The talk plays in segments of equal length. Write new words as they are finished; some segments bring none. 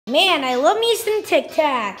Man, I love me some Tic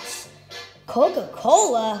Tacs.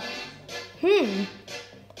 Coca-Cola?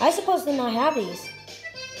 I suppose to not have these.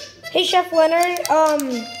 Hey, Chef Leonard,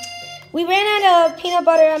 we ran out of peanut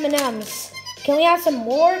butter M&Ms. Can we have some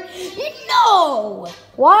more? No!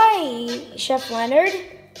 Why, Chef Leonard?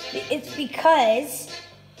 It's because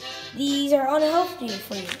these are unhealthy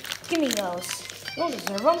for you. Give me those. You don't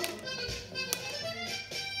deserve them.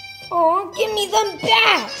 Oh, give me them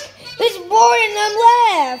back. There's more in them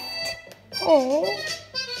left. Oh.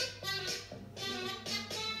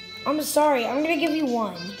 I'm sorry. I'm going to give you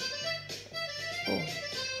one. Oh,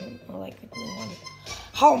 I like the green one.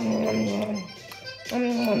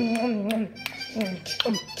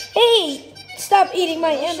 Hey, stop eating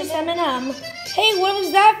my M&M. Hey, what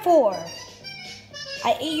was that for?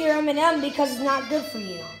 I ate your M&M because it's not good for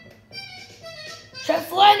you.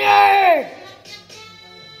 Chef Leonard!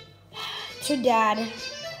 It's your dad.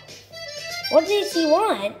 What does he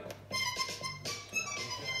want?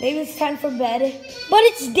 Maybe it's time for bed. But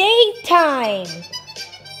it's daytime!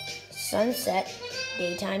 Sunset,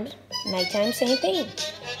 daytime, nighttime, same thing.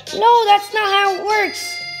 No, that's not how it works.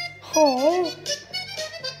 Oh.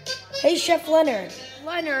 Hey, Chef Leonard.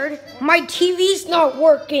 Leonard, my TV's not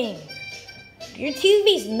working. Your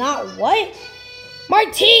TV's not what? My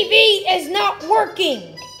TV is not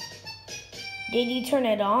working. Did you turn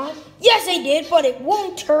it on? Yes, I did, but it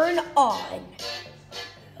won't turn on.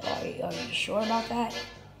 Are you sure about that?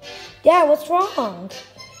 Dad, what's wrong?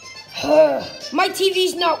 My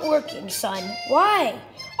TV's not working, son. Why?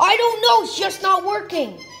 I don't know, it's just not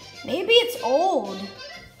working. Maybe it's old.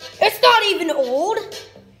 It's not even old.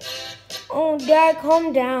 Oh, Dad,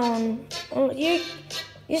 calm down. Oh,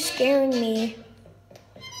 you're scaring me.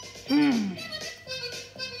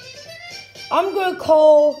 I'm gonna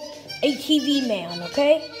call a TV man,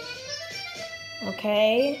 okay?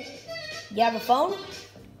 Okay. You have a phone?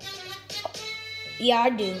 Yeah, I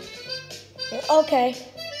do. Okay.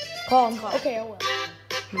 Call him. Okay, I will.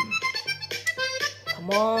 Come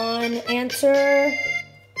on, answer.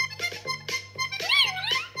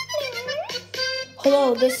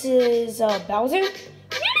 Hello, this is Bowser?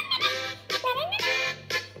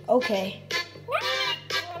 Okay.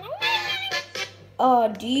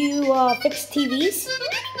 Do you fix TVs?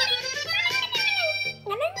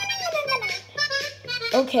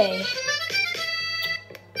 Okay.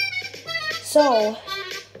 So,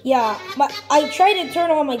 yeah, I tried to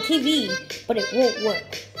turn on my TV, but it won't work.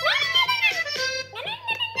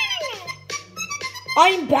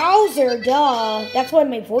 I'm Bowser, duh. That's why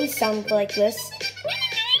my voice sounds like this.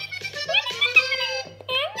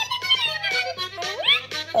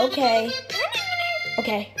 Okay.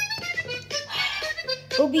 Okay.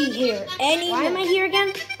 We'll be here any. Why am I here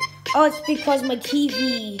again? Oh, it's because my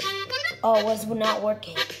TV was not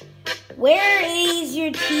working. Where is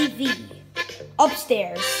your TV?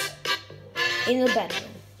 Upstairs. In the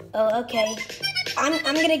bedroom. Oh, okay. I'm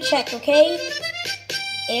gonna check, okay?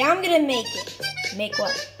 And I'm gonna make it. Make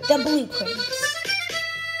what? The blueprints.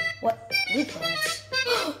 What? Blueprints?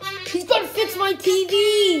 He's gonna fix my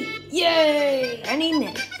TV! Yay! Any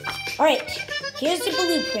minute. Alright, here's the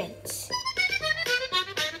blueprints.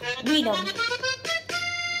 Read them.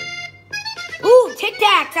 Ooh, Tic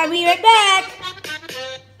Tacs! I'll be right back!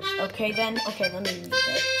 Okay then, okay, let me read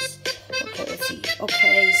this. Okay, let's see.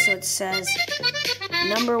 Okay, so it says,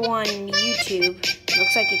 number 1, YouTube.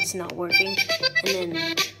 Looks like it's not working. And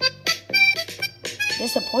then,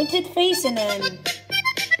 disappointed face, and then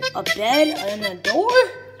a bed and a door.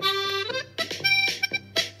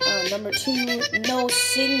 Number 2, no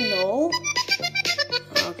signal.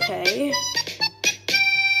 Okay.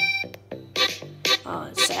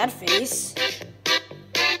 Sad face.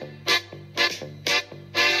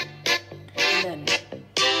 And then,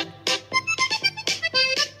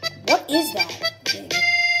 what is that thing?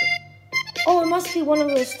 Oh, it must be one of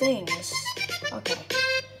those things. Okay.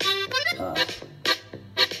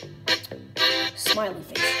 Smiley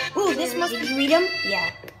face. Ooh, this must be. Read them?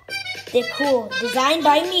 Yeah. They're cool. Designed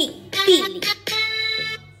by me, Feely.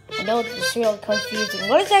 I know it's real confusing.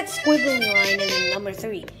 What is that squiggly line in number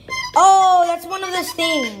 3? Oh, that's one of those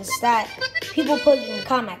things that people put in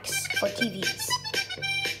comics for TVs.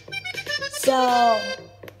 So,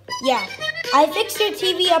 yeah. I fixed your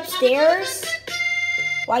TV upstairs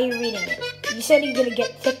while you're reading it. You said you're going to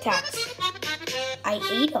get Tic Tacs. I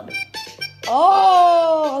ate them.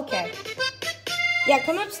 Oh, okay. Yeah,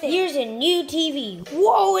 come upstairs. Here's a new TV.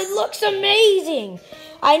 Whoa, it looks amazing.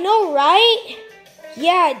 I know, right?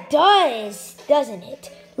 Yeah, it does, doesn't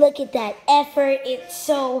it? Look at that effort. It's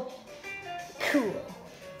so cool,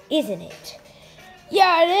 isn't it?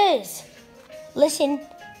 Yeah, it is. Listen,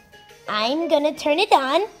 I'm gonna turn it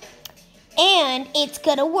on. And it's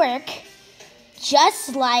gonna work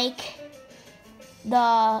just like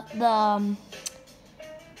the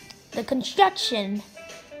construction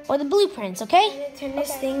or the blueprints, okay? Turn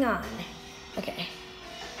this thing on. Okay.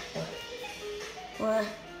 Well,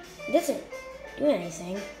 it doesn't do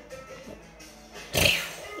anything.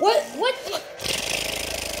 What?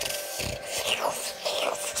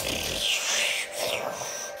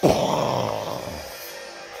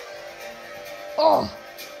 Oh,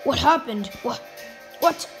 what happened? What?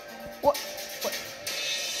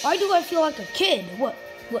 Why do I feel like a kid? What?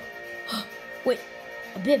 Wait,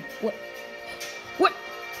 a bib. What?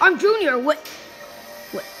 I'm Junior. What?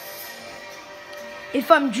 If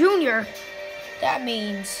I'm Junior, that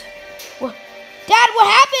means... What? Dad, what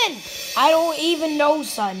happened? I don't even know,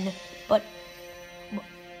 son. But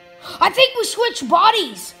I think we switched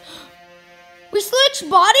bodies. We switched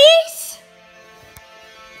bodies?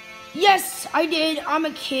 Yes, I did. I'm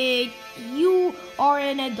a kid. You are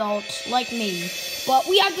an adult like me. But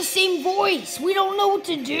we have the same voice. We don't know what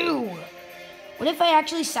to do. What if I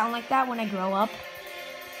actually sound like that when I grow up?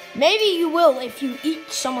 Maybe you will if you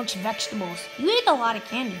eat so much vegetables. You eat a lot of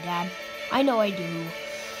candy, Dad. I know I do.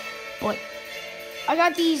 But I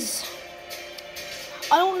got these...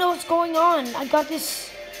 I don't know what's going on. I got this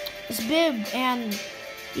bib and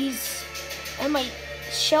these... And my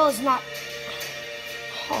shell is not...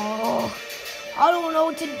 Oh, I don't know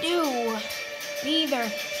what to do. Neither.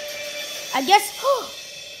 I guess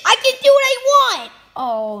I can do what I want.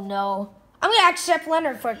 Oh no. I'm gonna ask Chef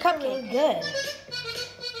Leonard for a cupcake. Really good.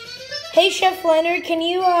 Hey Chef Leonard, can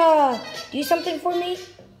you do something for me?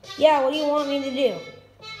 Yeah, what do you want me to do?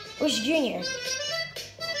 Where's Junior?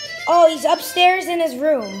 Oh, he's upstairs in his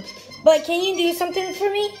room. But can you do something for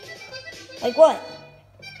me? Like what?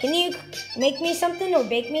 Can you make me something or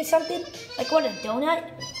bake me something? Like what, a donut?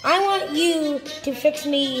 I want you to fix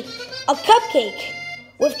me a cupcake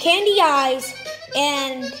with candy eyes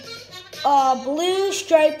and a blue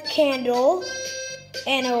striped candle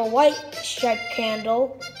and a white striped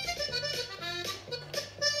candle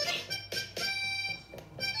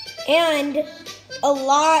and a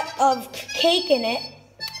lot of cake in it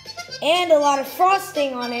and a lot of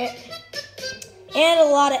frosting on it and a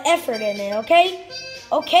lot of effort in it, okay?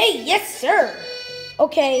 Okay, yes sir.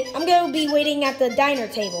 Okay, I'm gonna be waiting at the diner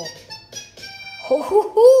table.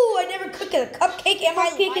 I never cooked a cupcake in my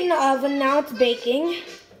life. Cupcake in the oven, now it's baking.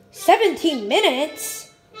 17 minutes?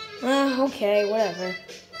 Okay, whatever.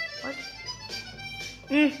 What?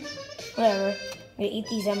 Whatever. I'm gonna eat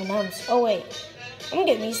these M&Ms. Oh wait, I'm gonna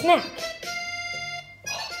get me a snack.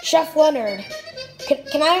 Chef Leonard,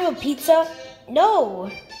 can I have a pizza? No.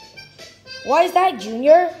 Why is that,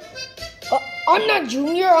 Junior? I'm not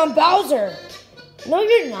Junior, I'm Bowser. No,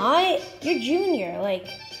 you're not. You're Junior. Like,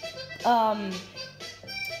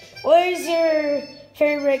 what is your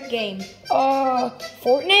favorite game?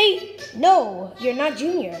 Fortnite? No, you're not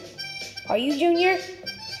Junior. Are you Junior?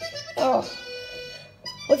 Oh.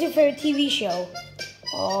 What's your favorite TV show?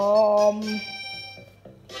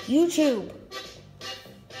 YouTube.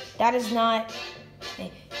 That is not...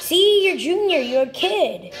 See, you're Junior. You're a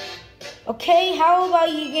kid. Okay, how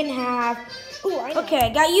about you can have... Ooh, okay, I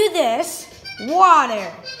got you this.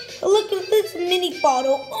 Water. Look at this mini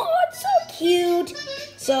bottle. Oh, it's so cute.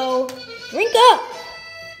 So, drink up.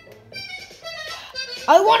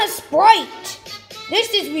 I want a Sprite.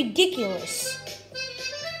 This is ridiculous.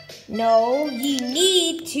 No, you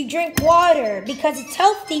need to drink water because it's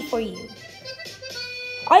healthy for you.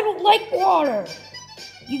 I don't like water.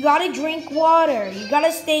 You gotta drink water. You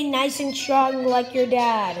gotta stay nice and strong like your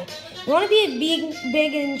dad. You wanna be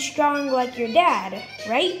big and strong like your dad,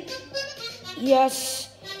 right? Yes,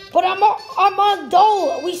 but I'm an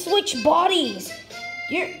adult. We switch bodies.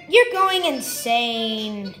 You're going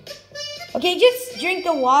insane. Okay, just drink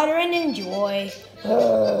the water and enjoy.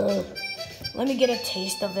 Let me get a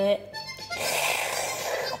taste of it.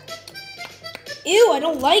 Ew, I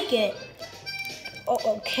don't like it. Oh,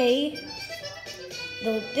 okay.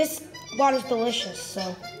 This water's delicious,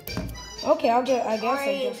 so. Okay, I guess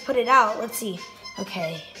I'll just put it out. Let's see.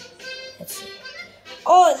 Okay, let's see.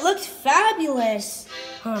 Oh, it looks fabulous.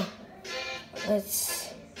 Huh.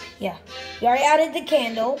 Yeah. You already added the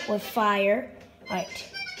candle with fire. All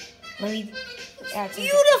right. Let me add some.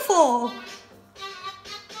 Beautiful.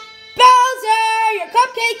 Bowser, your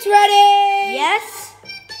cupcake's ready. Yes.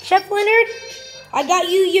 Chef Leonard, I got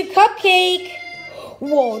you your cupcake.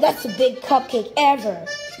 Whoa, that's the big cupcake ever.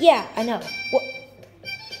 Yeah, I know. What?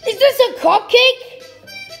 Is this a cupcake?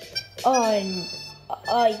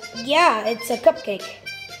 Yeah, it's a cupcake.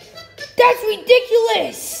 That's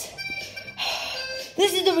ridiculous.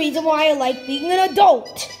 This is the reason why I like being an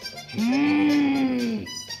adult.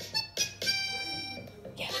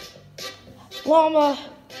 Yeah. Llama.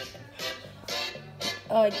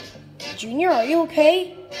 Junior, are you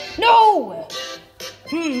okay? No!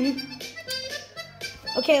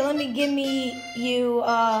 Okay, let me give you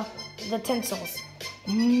the tinsels.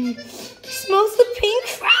 Smells the pink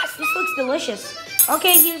frost. This looks delicious.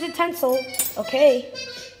 Okay, here's a tinsel. Okay.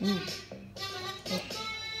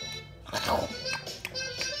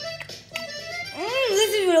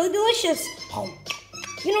 This is really delicious.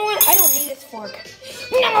 You know what? I don't need this fork.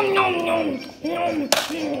 Nom, nom, nom, nom,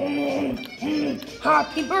 nom, nom.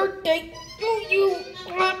 Happy birthday to you.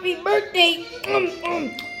 Happy birthday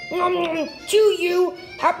to you.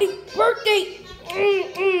 Happy birthday,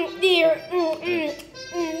 dear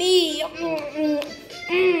me.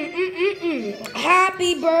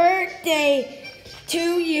 Happy birthday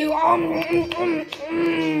to you.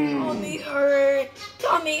 Tummy hurt.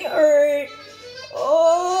 Tummy hurt.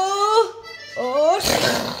 Oh.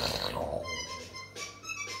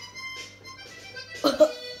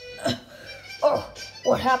 Oh,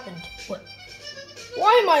 what happened?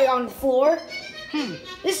 Why am I on the floor?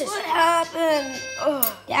 This is... What happened?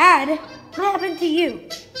 Dad, what happened to you?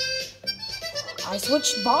 I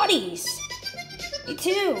switched bodies. Me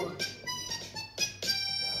too.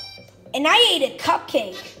 And I ate a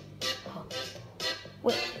cupcake.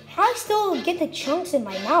 Wait, how do I still get the chunks in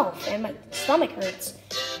my mouth and my stomach hurts?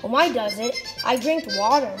 When mine does it, I drink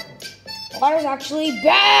water. Water's actually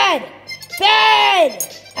bad! Bad!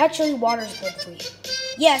 Actually, water's good for you.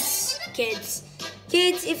 Yes, kids.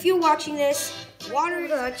 Kids, if you're watching this, water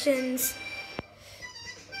introductions.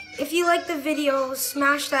 If you like the video,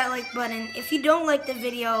 smash that like button. If you don't like the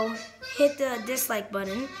video, hit the dislike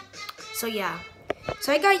button. So yeah.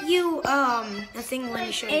 So I got you a thing let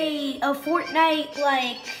me show you. A Fortnite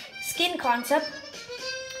like skin concept.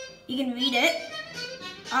 You can read it.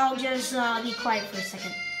 I'll just be quiet for a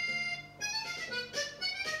second.